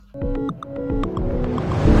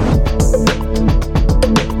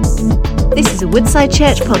is a Woodside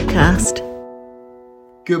Church podcast.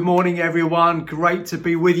 Good morning, everyone. Great to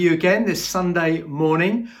be with you again this Sunday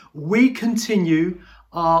morning. We continue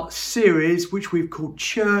our series, which we've called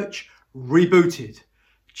Church Rebooted.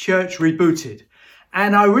 Church Rebooted.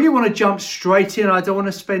 And I really want to jump straight in. I don't want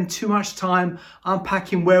to spend too much time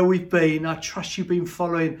unpacking where we've been. I trust you've been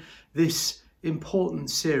following this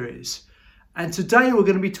important series. And today we're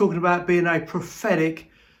going to be talking about being a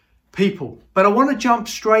prophetic people. But I want to jump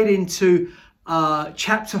straight into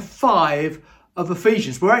chapter 5 of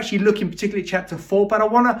Ephesians. We're actually looking particularly at chapter 4, but I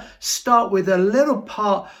want to start with a little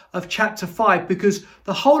part of chapter 5 because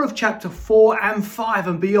the whole of chapter 4 and 5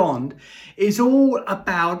 and beyond is all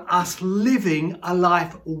about us living a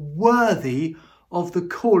life worthy of the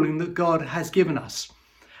calling that God has given us.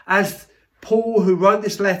 As Paul, who wrote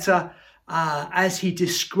this letter, as he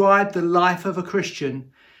described the life of a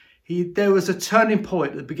Christian, there was a turning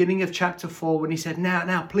point at the beginning of chapter 4 when he said,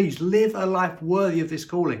 now, please live a life worthy of this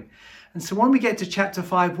calling. And so when we get to chapter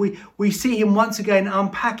 5, we see him once again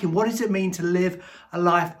unpacking what does it mean to live a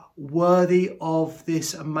life worthy of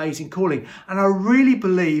this amazing calling. And I really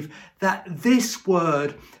believe that this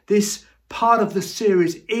word, this part of the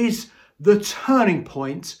series is the turning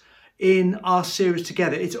point in our series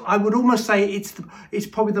together. I would almost say it's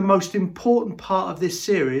probably the most important part of this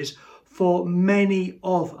series for many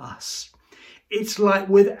of us. It's like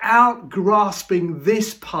without grasping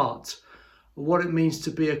this part of what it means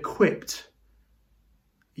to be equipped,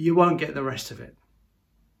 you won't get the rest of it.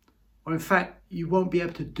 Or in fact, you won't be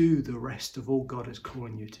able to do the rest of all God is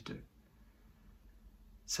calling you to do.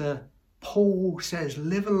 So Paul says,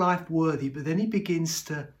 live a life worthy, but then he begins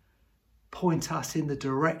to point us in the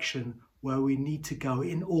direction where we need to go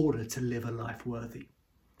in order to live a life worthy.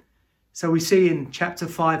 So we see in chapter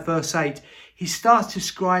 5, verse 8, he starts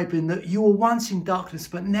describing that you were once in darkness,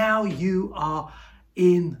 but now you are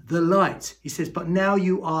in the light. He says, but now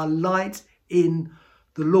you are light in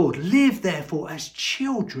the Lord. Live therefore as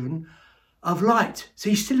children of light. So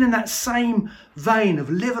he's still in that same vein of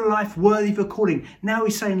live a life worthy of a calling. Now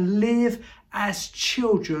he's saying live as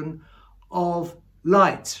children of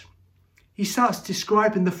light. He starts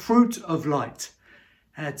describing the fruit of light.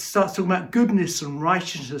 It starts talking about goodness and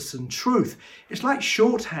righteousness and truth. It's like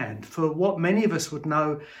shorthand for what many of us would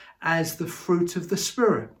know as the fruit of the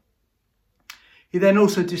Spirit. He then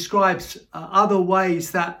also describes other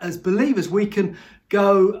ways that as believers we can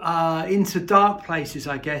go into dark places,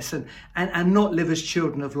 I guess, and not live as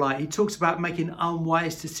children of light. He talks about making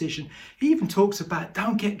unwise decisions. He even talks about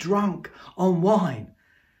don't get drunk on wine.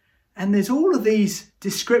 And there's all of these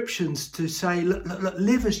descriptions to say, look,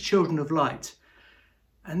 live as children of light.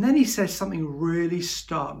 And then he says something really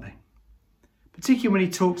startling, particularly when he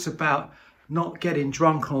talks about not getting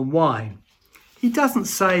drunk on wine. He doesn't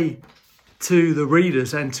say to the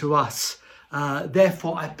readers and to us,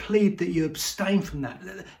 therefore I plead that you abstain from that.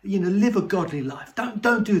 Live a godly life.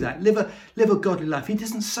 Don't do that. Live a godly life. He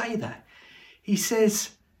doesn't say that. He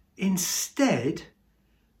says, instead,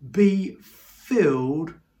 be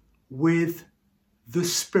filled with the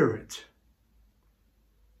Spirit.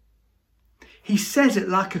 He says it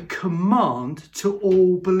like a command to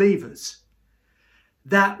all believers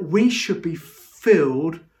that we should be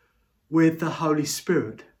filled with the Holy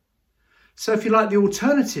Spirit. So if you like, the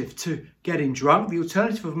alternative to getting drunk, the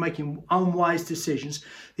alternative of making unwise decisions,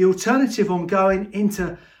 the alternative on going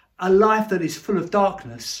into a life that is full of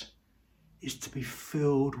darkness is to be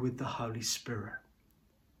filled with the Holy Spirit.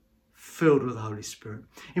 Filled with the Holy Spirit.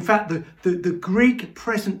 In fact, the Greek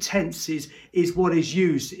present tense is what is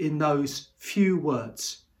used in those few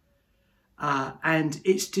words. And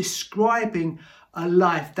it's describing a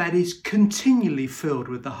life that is continually filled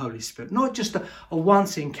with the Holy Spirit. Not just a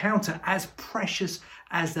once encounter, as precious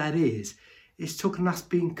as that is. It's talking us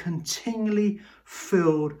being continually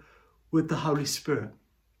filled with the Holy Spirit.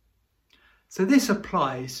 So this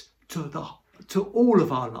applies to all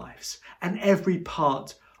of our lives and every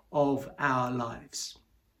part of our lives.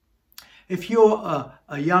 If you're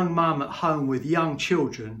a young mum at home with young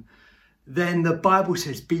children, then the Bible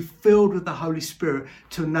says be filled with the Holy Spirit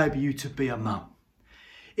to enable you to be a mum.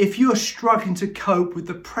 If you're struggling to cope with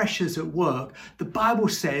the pressures at work, the Bible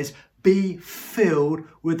says be filled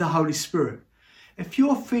with the Holy Spirit. If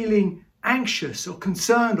you're feeling anxious or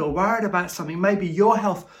concerned or worried about something, maybe your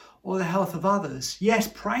health or the health of others, yes,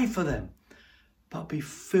 pray for them. But be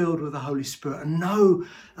filled with the Holy Spirit and know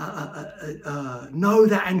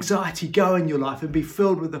that anxiety go in your life and be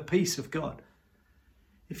filled with the peace of God.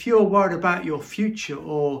 If you're worried about your future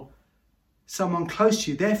or someone close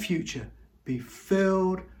to you, their future, be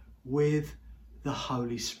filled with the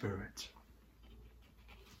Holy Spirit.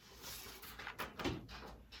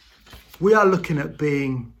 We are looking at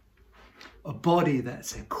being a body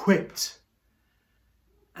that's equipped.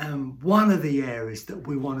 And one of the areas that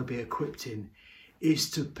we want to be equipped in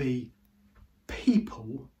is to be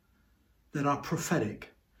people that are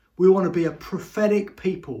prophetic. We want to be a prophetic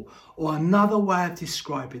people, or another way of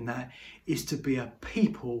describing that is to be a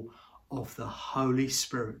people of the Holy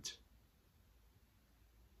Spirit.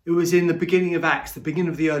 It was in the beginning of Acts, the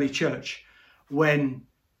beginning of the early church, when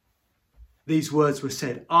these words were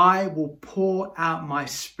said, I will pour out my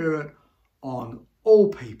Spirit on all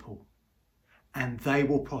people, and they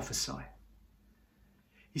will prophesy.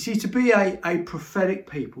 You see, to be a prophetic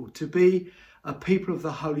people, to be a people of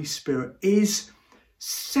the Holy Spirit is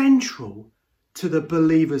central to the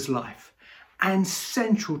believer's life and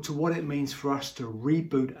central to what it means for us to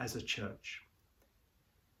reboot as a church.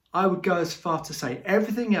 I would go as far to say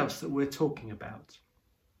everything else that we're talking about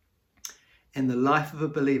in the life of a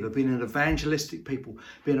believer, being an evangelistic people,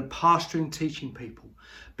 being a pastoring, teaching people,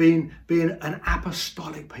 being an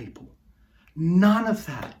apostolic people, none of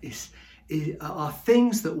that are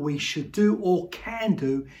things that we should do or can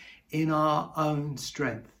do in our own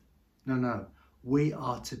strength. No. We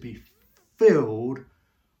are to be filled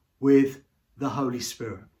with the Holy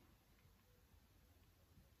Spirit.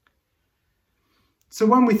 So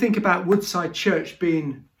when we think about Woodside Church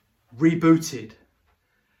being rebooted,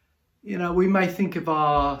 we may think of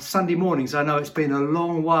our Sunday mornings. I know it's been a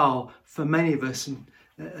long while for many of us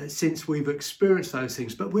since we've experienced those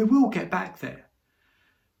things, but we will get back there.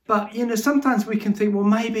 But, sometimes we can think, well,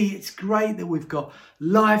 maybe it's great that we've got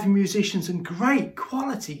live musicians and great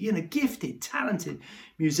quality, gifted, talented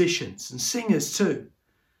musicians and singers too.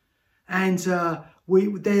 And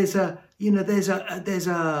there's an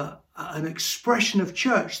expression of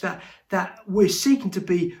church that we're seeking to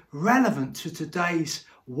be relevant to today's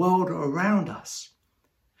world around us.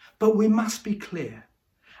 But we must be clear.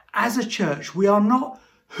 As a church, we are not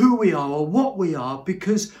who we are or what we are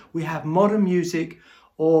because we have modern music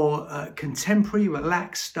or contemporary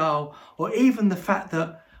relaxed style, or even the fact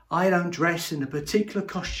that I don't dress in a particular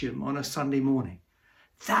costume on a Sunday morning.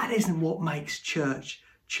 That isn't what makes church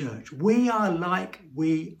church. We are like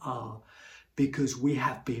we are because we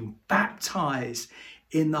have been baptized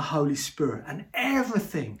in the Holy Spirit, and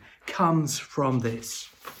everything comes from this.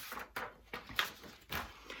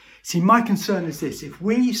 See, my concern is this: if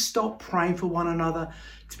we stop praying for one another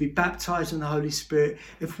to be baptized in the Holy Spirit,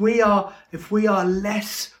 if we are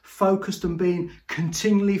less focused on being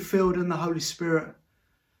continually filled in the Holy Spirit,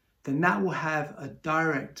 then that will have a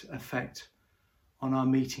direct effect on our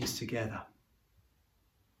meetings together.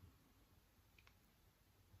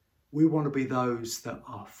 We want to be those that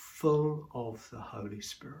are full of the Holy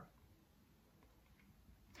Spirit.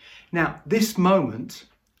 Now, this moment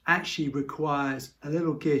actually requires a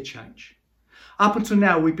little gear change. Up until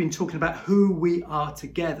now, we've been talking about who we are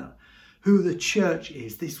together, who the church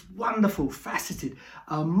is, this wonderful, faceted,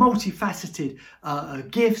 multifaceted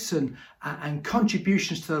gifts and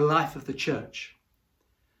contributions to the life of the church.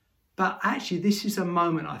 But actually, this is a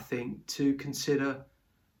moment, I think, to consider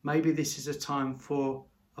maybe this is a time for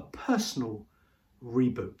a personal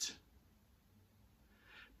reboot.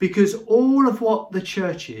 Because all of what the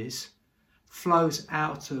church is flows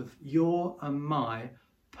out of your and my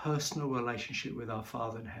personal relationship with our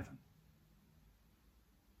Father in heaven.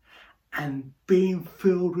 And being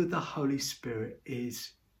filled with the Holy Spirit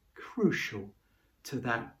is crucial to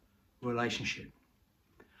that relationship.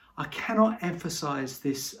 I cannot emphasize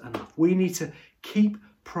this enough. We need to keep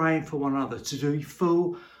praying for one another to be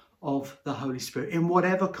full of the Holy Spirit in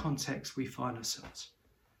whatever context we find ourselves.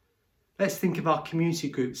 Let's think of our community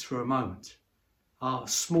groups for a moment. Our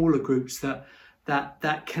smaller groups that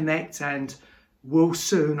connect and will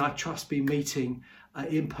soon, I trust, be meeting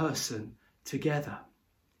in person together.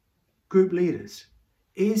 Group leaders,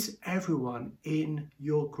 is everyone in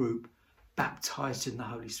your group baptized in the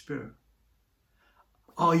Holy Spirit?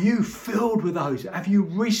 Are you filled with the Holy Spirit? Have you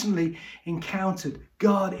recently encountered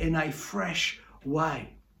God in a fresh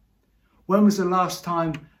way? When was the last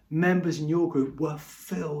time members in your group were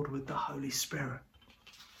filled with the Holy Spirit?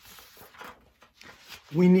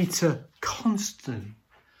 We need to constantly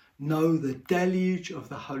know the deluge of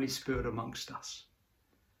the Holy Spirit amongst us.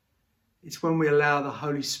 It's when we allow the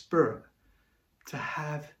Holy Spirit to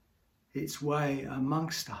have its way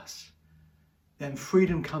amongst us, then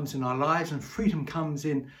freedom comes in our lives and freedom comes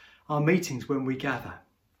in our meetings when we gather.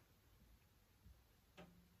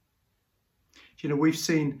 We've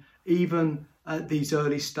seen even at these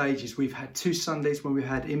early stages, we've had 2 Sundays when we've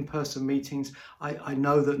had in-person meetings. I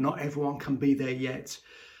know that not everyone can be there yet,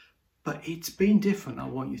 but it's been different, I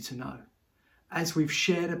want you to know. as we've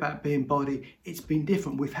shared about being body, it's been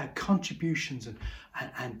different. We've had contributions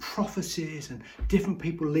and prophecies and different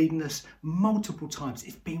people leading us multiple times.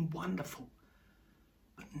 It's been wonderful.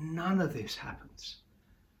 But none of this happens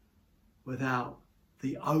without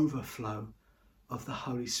the overflow of the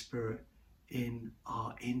Holy Spirit in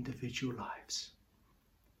our individual lives.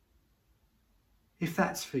 If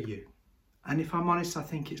that's for you, and if I'm honest, I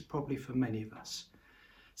think it's probably for many of us.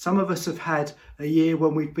 Some of us have had a year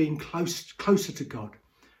when we've been closer to God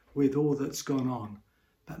with all that's gone on.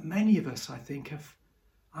 But many of us, I think, have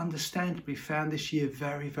understandably found this year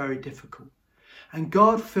very, very difficult. And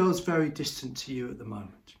God feels very distant to you at the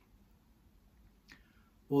moment.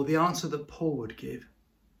 Well, the answer that Paul would give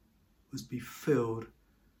was be filled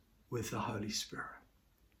with the Holy Spirit.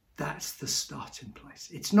 That's the starting place.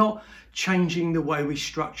 It's not changing the way we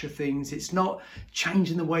structure things. It's not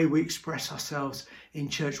changing the way we express ourselves in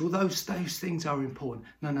church. All those things are important.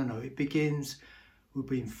 No. It begins with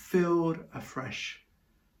being filled afresh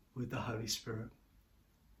with the Holy Spirit.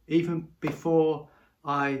 Even before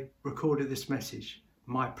I recorded this message,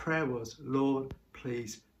 my prayer was, Lord,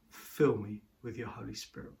 please fill me with your Holy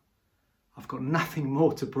Spirit. I've got nothing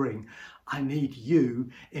more to bring. I need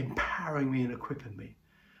you empowering me and equipping me.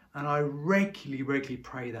 And I regularly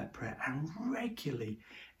pray that prayer and regularly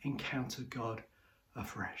encounter God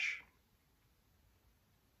afresh.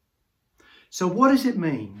 So what does it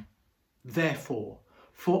mean, therefore,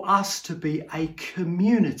 for us to be a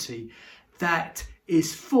community that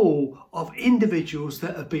is full of individuals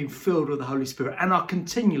that have been filled with the Holy Spirit and are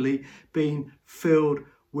continually being filled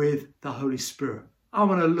with the Holy Spirit? I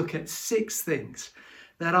want to look at 6 things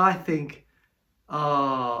that I think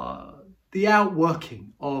are the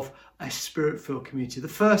outworking of a Spirit-filled community. The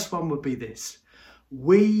first one would be this: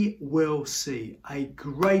 we will see a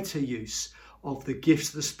greater use of the gifts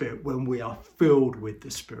of the Spirit when we are filled with the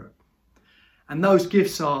Spirit. And those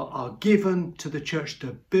gifts are given to the church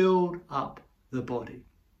to build up the body.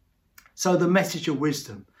 So the message of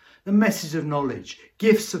wisdom, the message of knowledge,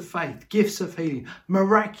 gifts of faith, gifts of healing,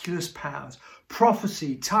 miraculous powers,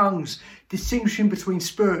 prophecy, tongues, distinguishing between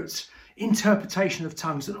spirits, interpretation of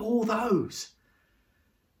tongues, and all those.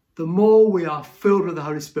 The more we are filled with the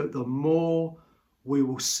Holy Spirit, the more we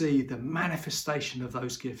will see the manifestation of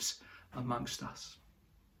those gifts amongst us.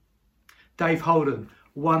 Dave Holden,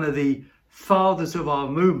 one of the fathers of our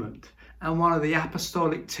movement and one of the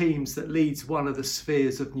apostolic teams that leads one of the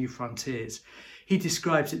spheres of New Frontiers, he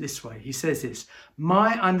describes it this way. He says this: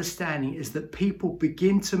 my understanding is that people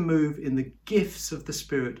begin to move in the gifts of the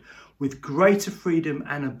Spirit with greater freedom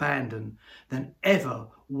and abandon than ever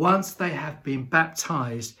once they have been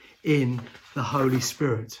baptized in the Holy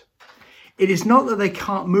Spirit. It is not that they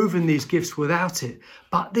can't move in these gifts without it,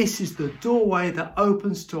 but this is the doorway that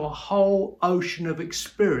opens to a whole ocean of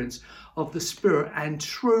experience of the Spirit and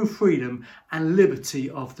true freedom and liberty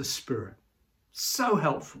of the Spirit. So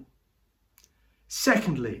helpful.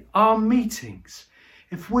 Secondly, our meetings.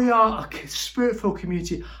 If we are a Spirit-filled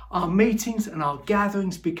community, our meetings and our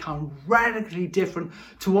gatherings become radically different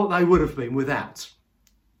to what they would have been without.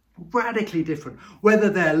 Radically different, whether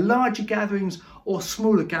they're larger gatherings or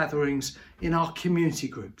smaller gatherings in our community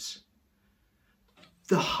groups.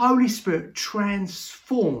 The Holy Spirit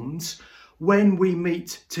transforms when we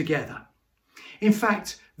meet together. In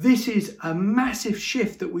fact, this is a massive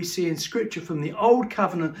shift that we see in Scripture from the Old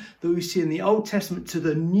Covenant that we see in the Old Testament to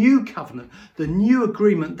the New Covenant, the new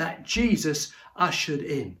agreement that Jesus ushered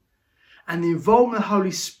in. And the involvement of the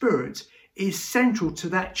Holy Spirit is central to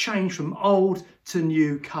that change from Old to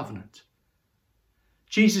New Covenant.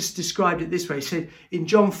 Jesus described it this way. He said in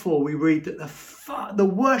John 4, we read that the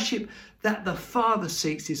worship that the Father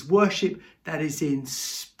seeks is worship that is in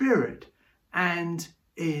spirit and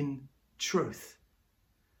in truth.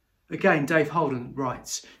 Again, Dave Holden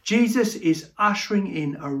writes, Jesus is ushering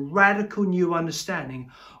in a radical new understanding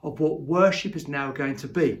of what worship is now going to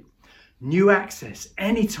be. New access,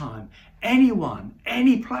 anytime, anyone,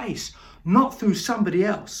 any place, not through somebody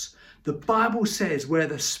else. The Bible says where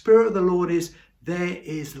the Spirit of the Lord is, there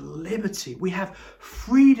is liberty. We have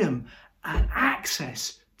freedom and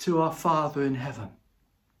access to our Father in heaven.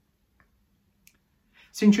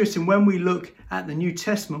 It's interesting, when we look at the New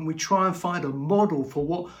Testament, we try and find a model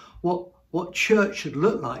for what church should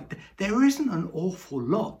look like. There isn't an awful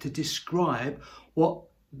lot to describe what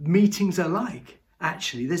meetings are like,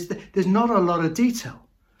 actually. There's not a lot of detail.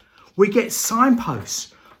 We get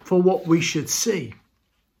signposts for what we should see.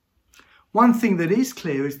 One thing that is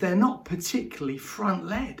clear is they're not particularly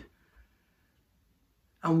front-led.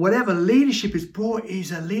 And whatever leadership is brought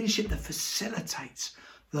is a leadership that facilitates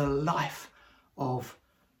the life of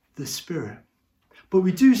the Spirit. But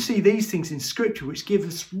we do see these things in Scripture which give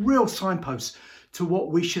us real signposts to what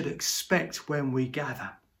we should expect when we gather.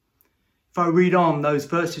 If I read on those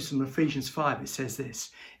verses from Ephesians 5, it says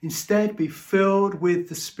this: "Instead, be filled with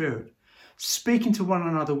the Spirit, speaking to one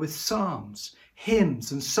another with psalms,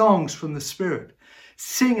 hymns and songs from the Spirit.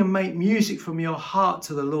 Sing and make music from your heart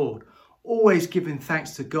to the Lord, always giving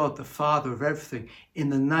thanks to God, the Father of everything, in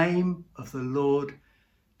the name of the Lord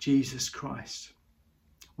Jesus Christ."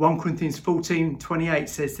 1 Corinthians 14:28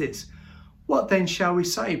 says this: "What then shall we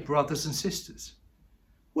say, brothers and sisters?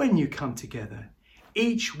 When you come together,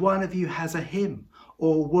 each one of you has a hymn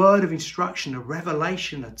or a word of instruction, a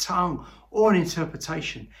revelation, a tongue, or an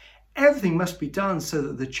interpretation. Everything must be done so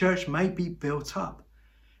that the church may be built up.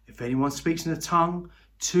 If anyone speaks in a tongue,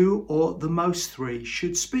 2 or the most 3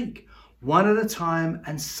 should speak, one at a time,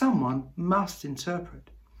 and someone must interpret.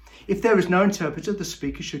 If there is no interpreter, the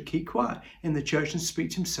speaker should keep quiet in the church and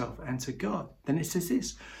speak to himself and to God." Then it says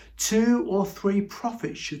this: 2 or 3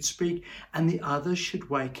 prophets should speak, and the others should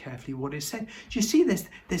weigh carefully what is said. Do you see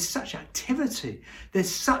there's such activity,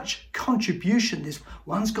 there's such contribution.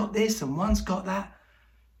 One's got this and one's got that.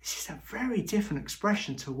 This is a very different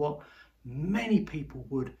expression to what many people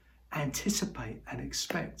would anticipate and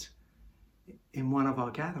expect in one of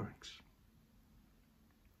our gatherings.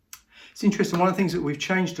 It's interesting, one of the things that we've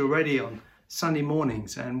changed already on Sunday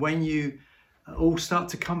mornings, and when you all start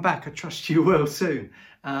to come back, I trust you will soon,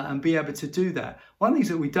 and be able to do that. One of the things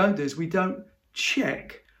that we don't do is we don't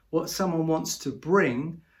check what someone wants to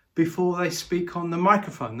bring before they speak on the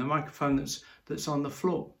microphone that's on the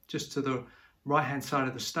floor, just to the right-hand side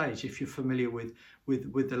of the stage, if you're familiar with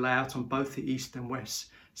the layout on both the east and west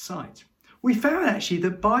side. We found actually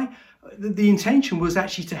that the intention was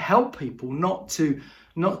actually to help people, not to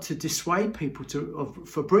dissuade people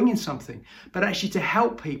for bringing something, but actually to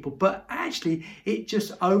help people. But actually, it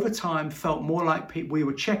just over time felt more like we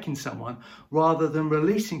were checking someone rather than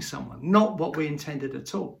releasing someone, not what we intended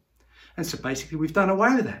at all. And so basically, we've done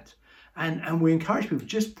away with that. And we encourage people,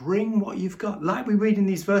 just bring what you've got. Like we read in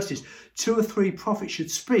these verses, 2 or 3 prophets should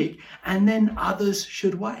speak, and then others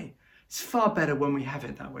should weigh. It's far better when we have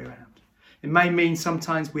it that way around. It may mean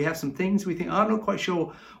sometimes we have some things we think, I'm not quite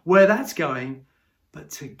sure where that's going. But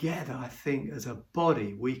together, I think as a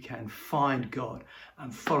body, we can find God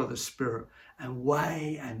and follow the Spirit and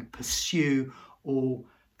weigh and pursue all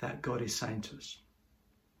that God is saying to us.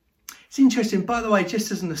 It's interesting, by the way, just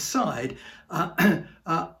as an aside,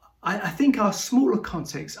 I think our smaller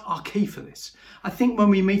contexts are key for this. I think when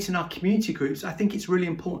we meet in our community groups, I think it's really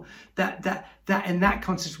important that in that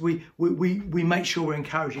context we make sure we're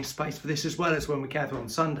encouraging space for this as well as when we gather on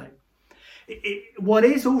Sunday. What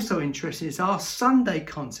is also interesting is our Sunday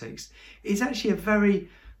context is actually a very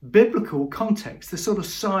biblical context, the sort of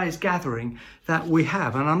size gathering that we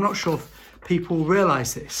have. And I'm not sure if people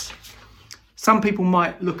realise this. Some people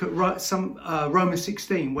might look at Romans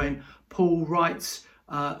 16 when Paul writes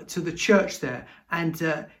to the church there,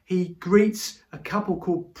 and he greets a couple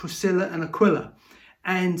called Priscilla and Aquila.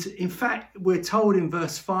 And in fact, we're told in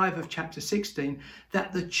verse 5 of chapter 16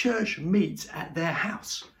 that the church meets at their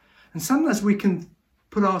house. And sometimes we can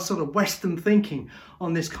put our sort of Western thinking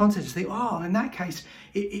on this context and think, oh, in that case,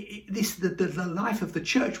 the life of the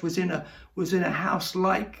church was in a house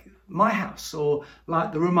like my house, or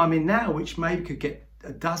like the room I'm in now, which maybe could get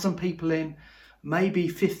a dozen people in, maybe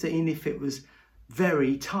 15 if it was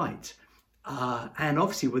very tight, and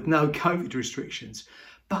obviously with no COVID restrictions.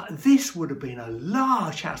 But this would have been a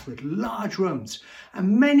large house with large rooms.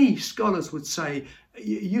 And many scholars would say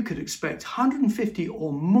you could expect 150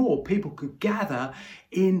 or more people could gather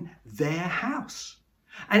in their house.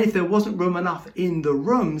 And if there wasn't room enough in the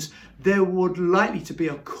rooms, there would likely to be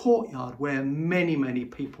a courtyard where many, many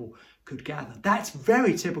people could gather. That's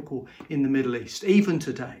very typical in the Middle East, even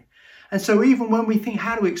today. And so even when we think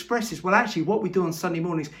how to express this, well, actually what we do on Sunday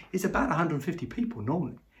mornings is about 150 people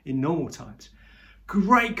normally, in normal times.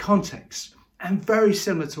 Great context and very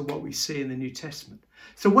similar to what we see in the New Testament.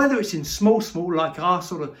 So whether it's in small, like our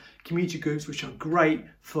sort of community groups, which are great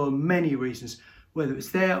for many reasons, whether it's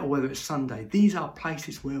there or whether it's Sunday, these are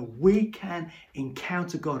places where we can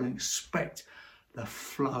encounter God and expect the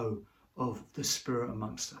flow of the Spirit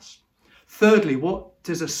amongst us. Thirdly, what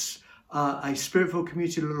does a Spirit-filled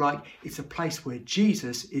community look like? It's a place where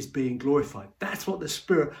Jesus is being glorified. That's what the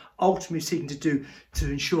Spirit ultimately is seeking to do,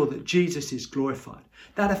 to ensure that Jesus is glorified.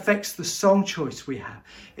 That affects the song choice we have.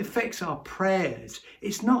 It affects our prayers.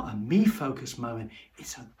 It's not a me-focused moment.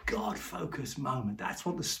 It's a God-focused moment. That's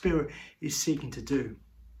what the Spirit is seeking to do.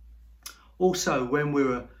 Also, when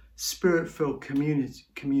we're a Spirit-filled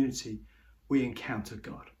community, we encounter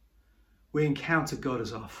God. We encounter God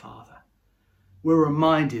as our Father. we're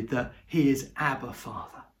reminded that he is Abba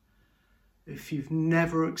Father. If you've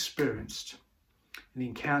never experienced an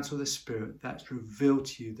encounter with the Spirit that's revealed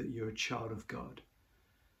to you that you're a child of God,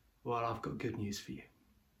 well, I've got good news for you,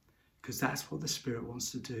 because that's what the Spirit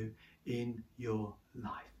wants to do in your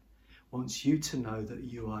life. Wants you to know that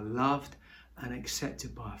you are loved and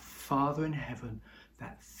accepted by a Father in heaven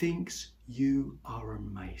that thinks you are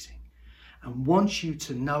amazing and wants you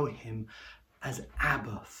to know him as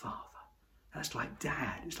Abba Father. That's like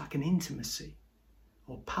dad. It's like an intimacy,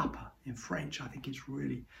 or papa in French. I think it's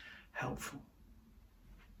really helpful.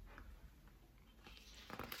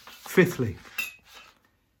 Fifthly,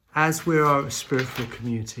 as we are a Spirit-filled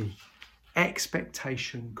community,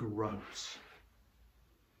 expectation grows.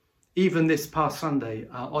 Even this past Sunday,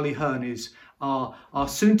 Ollie Hearn is our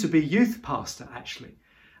soon-to-be youth pastor, actually.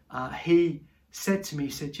 He said to me, he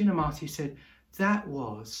said, you know, Marty, he said, that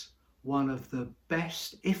was one of the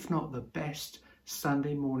best, if not the best,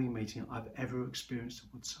 Sunday morning meeting I've ever experienced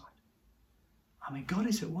at Woodside. I mean, God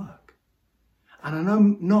is at work. And I know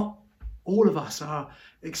not all of us are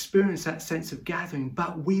experience that sense of gathering,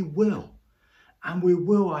 but we will. And we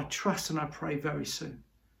will, I trust and I pray, very soon.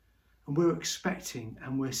 And we're expecting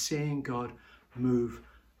and we're seeing God move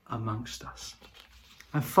amongst us.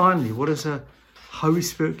 And finally, what does a Holy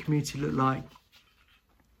Spirit community look like?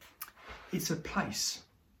 It's a place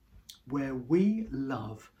where we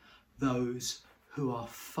love those who are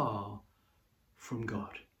far from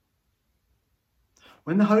God.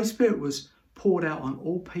 When the Holy Spirit was poured out on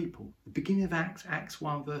all people, the beginning of Acts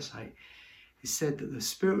 1 verse 8, it said that the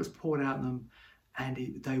Spirit was poured out on them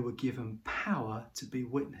and they were given power to be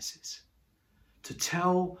witnesses, to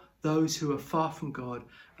tell those who are far from God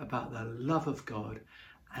about the love of God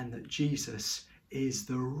and that Jesus is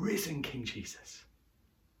the risen King Jesus.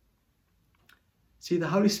 See, the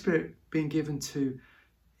Holy Spirit being given to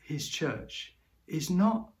his church is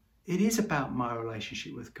about my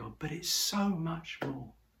relationship with God, but it's so much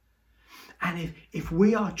more. And if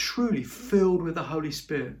we are truly filled with the Holy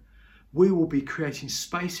Spirit, we will be creating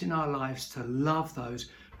space in our lives to love those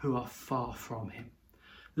who are far from him.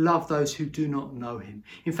 Love those who do not know him.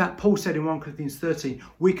 In fact, Paul said in 1 Corinthians 13,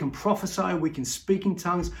 we can prophesy, we can speak in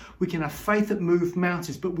tongues, we can have faith that moves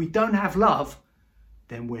mountains, but we don't have love,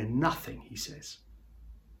 then we're nothing, he says.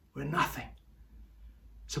 We're nothing.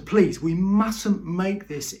 So please, we mustn't make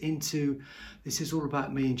this is all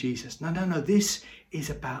about me and Jesus. No. This is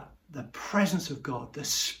about the presence of God, the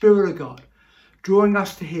Spirit of God, drawing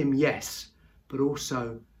us to him, yes, but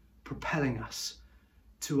also propelling us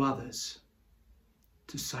to others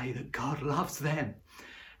to say that God loves them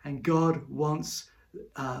and God wants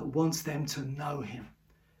them to know him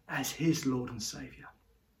as his Lord and Saviour.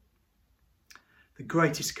 The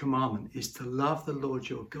greatest commandment is to love the Lord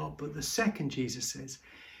your God, but the second, Jesus says,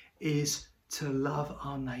 is to love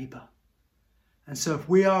our neighbour. And so if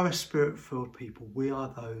we are a Spirit-filled people, we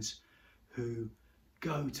are those who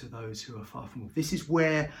go to those who are far from God. This is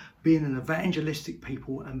where being an evangelistic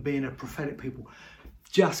people and being a prophetic people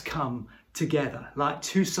just come together like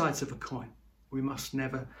two sides of a coin. We must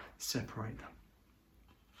never separate them.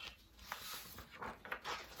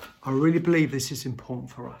 I really believe this is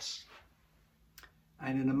important for us.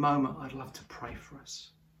 And in a moment, I'd love to pray for us.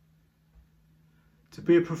 To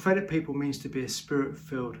be a prophetic people means to be a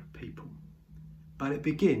Spirit-filled people. But it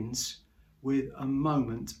begins with a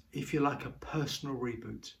moment, if you like, a personal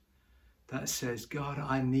reboot that says, God,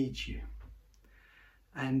 I need you.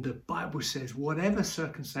 And the Bible says, whatever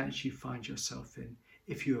circumstance you find yourself in,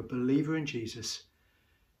 if you're a believer in Jesus,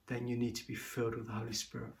 then you need to be filled with the Holy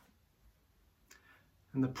Spirit.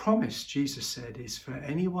 And the promise, Jesus said, is for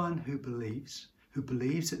anyone who believes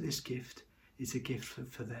that this gift is a gift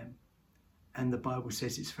for them. And the Bible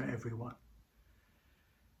says it's for everyone.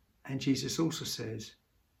 And Jesus also says,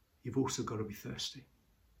 you've also got to be thirsty.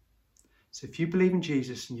 So if you believe in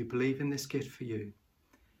Jesus and you believe in this gift for you,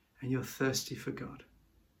 and you're thirsty for God,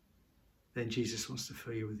 then Jesus wants to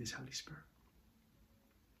fill you with his Holy Spirit.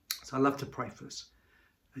 So I'd love to pray for us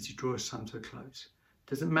as you draw us time to a close.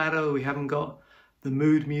 Doesn't matter, we haven't got the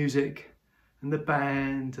mood music and the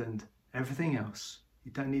band and everything else.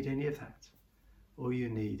 You don't need any of that. All you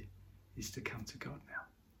need is to come to God now.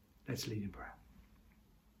 Let's lead in prayer.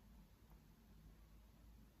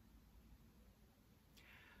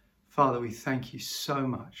 Father, we thank you so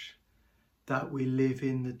much that we live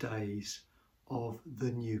in the days of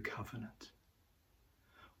the new covenant,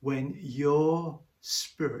 when your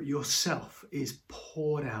Spirit, yourself, is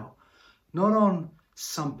poured out, not on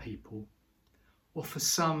some people or for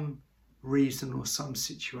some reason or some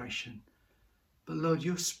situation, but Lord,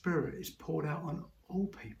 your Spirit is poured out on all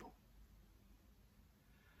people.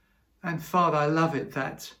 And Father, I love it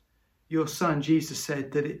that your Son Jesus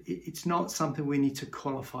said that it's not something we need to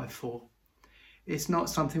qualify for. It's not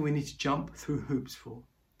something we need to jump through hoops for.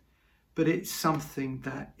 But it's something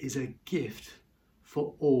that is a gift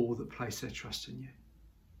for all that place their trust in you.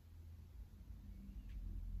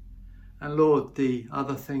 And Lord, the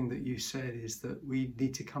other thing that you said is that we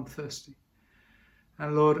need to come thirsty.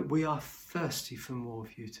 And Lord, we are thirsty for more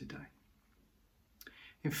of you today.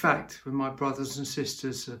 In fact, with my brothers and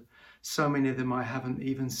sisters, so many of them I haven't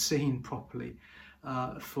even seen properly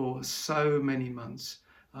for so many months.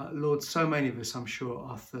 Lord, so many of us, I'm sure,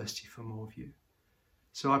 are thirsty for more of you.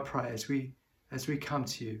 So I pray as we come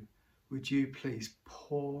to you, would you please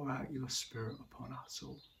pour out your Spirit upon us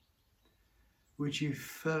all? Would you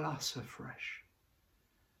fill us afresh?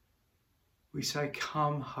 We say,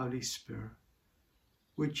 come, Holy Spirit.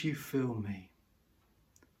 Would you fill me?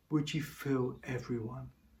 Would you fill everyone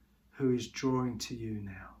who is drawing to you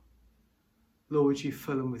now? Lord, would you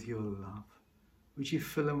fill them with your love? Would you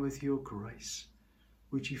fill them with your grace?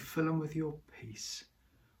 Would you fill them with your peace?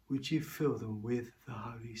 Would you fill them with the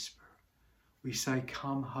Holy Spirit? We say,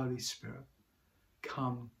 come, Holy Spirit,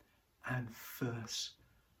 come and fill us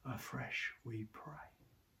afresh, we pray.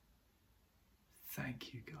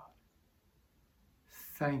 Thank you, God.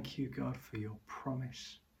 Thank you, God, for your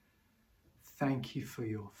promise. Thank you for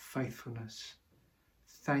your faithfulness.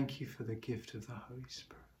 Thank you for the gift of the Holy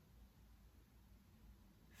Spirit.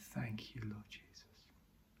 Thank you, Lord Jesus.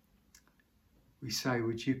 We say,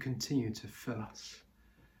 would you continue to fill us?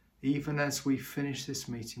 Even as we finish this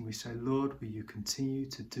meeting, we say, Lord, will you continue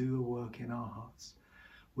to do a work in our hearts?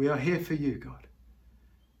 We are here for you, God.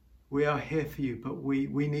 We are here for you, but we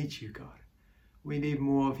need you, God. We need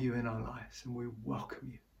more of you in our lives, and we welcome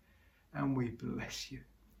you, and we bless you,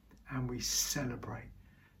 and we celebrate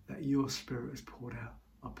that your Spirit is poured out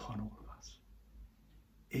upon all of us.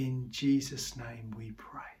 In Jesus' name we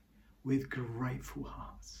pray with grateful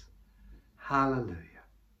hearts. Hallelujah.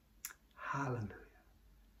 Hallelujah.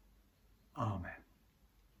 Amen.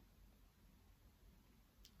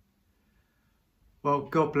 Well,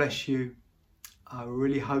 God bless you. I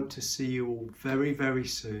really hope to see you all very, very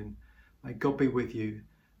soon. May God be with you.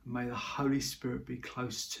 May the Holy Spirit be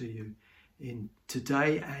close to you in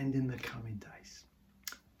today and in the coming days.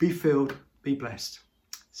 Be filled, be blessed.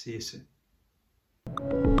 See you soon.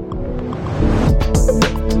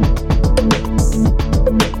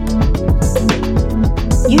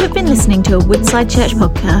 You have been listening to a Woodside Church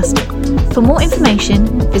podcast. For more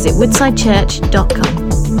information, visit woodsidechurch.com.